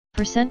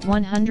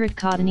100%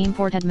 cotton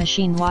imported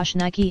machine wash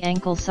Nike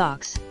ankle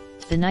socks.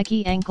 The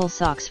Nike ankle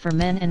socks for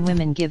men and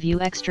women give you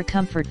extra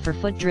comfort for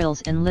foot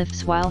drills and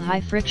lifts, while high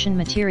friction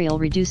material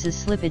reduces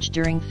slippage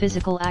during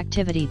physical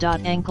activity.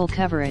 Ankle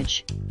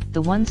coverage.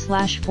 The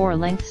 1/4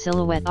 length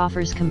silhouette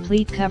offers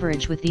complete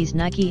coverage with these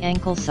Nike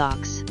ankle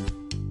socks.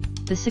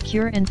 The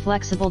secure and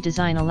flexible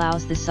design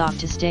allows the sock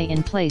to stay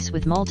in place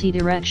with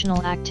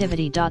multi-directional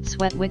activity.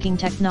 Sweat wicking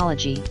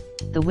technology.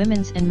 The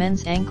women's and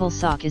men's ankle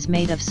sock is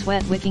made of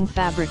sweat wicking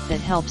fabric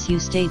that helps you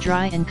stay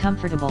dry and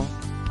comfortable,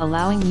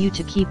 allowing you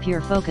to keep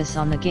your focus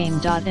on the game.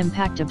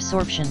 Impact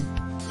absorption.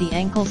 The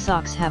ankle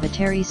socks have a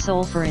terry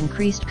sole for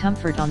increased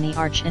comfort on the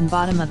arch and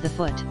bottom of the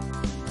foot.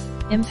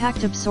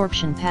 Impact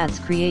absorption pads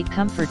create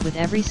comfort with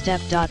every step.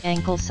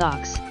 Ankle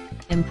socks.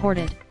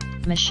 Imported.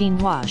 Machine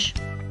wash.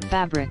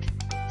 Fabric.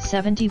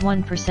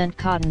 71%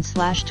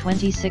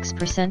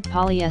 cotton/26%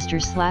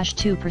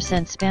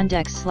 polyester/2%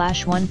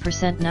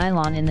 spandex/1%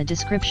 nylon. In the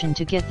description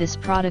to get this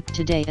product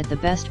today at the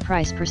best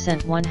price.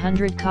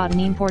 100 cotton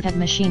imported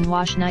machine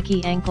wash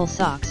Nike ankle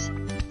socks.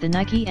 The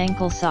Nike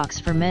ankle socks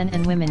for men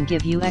and women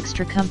give you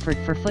extra comfort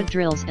for foot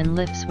drills and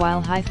lifts,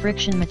 while high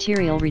friction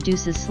material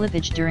reduces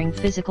slippage during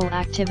physical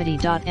activity.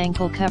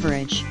 Ankle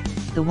coverage.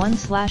 The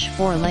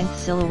 1/4 length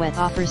silhouette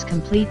offers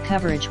complete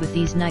coverage with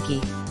these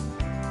Nike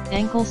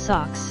ankle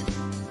socks.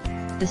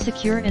 The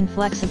secure and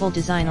flexible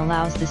design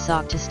allows the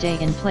sock to stay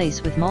in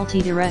place with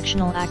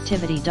multi-directional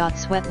activity.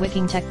 Sweat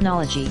wicking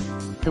technology.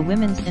 The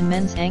women's and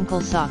men's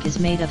ankle sock is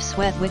made of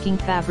sweat wicking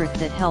fabric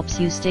that helps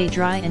you stay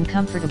dry and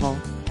comfortable,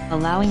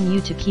 allowing you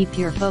to keep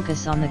your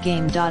focus on the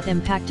game.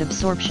 Impact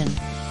absorption.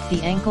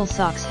 The ankle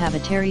socks have a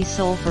terry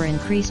sole for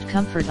increased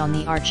comfort on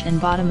the arch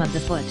and bottom of the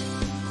foot.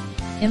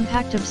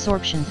 Impact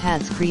absorption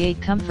pads create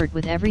comfort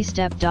with every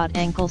step.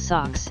 Ankle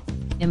socks.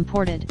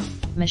 Imported.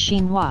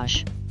 Machine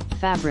wash.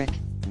 Fabric.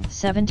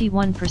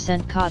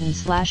 71%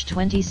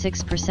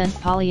 cotton/26%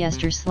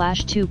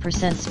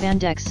 polyester/2%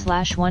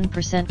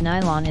 spandex/1%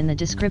 nylon. In the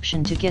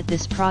description to get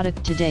this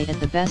product today at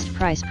the best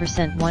price.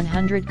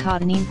 100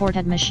 cotton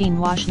imported machine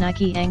wash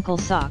Nike ankle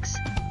socks.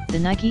 The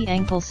Nike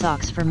ankle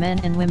socks for men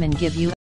and women give you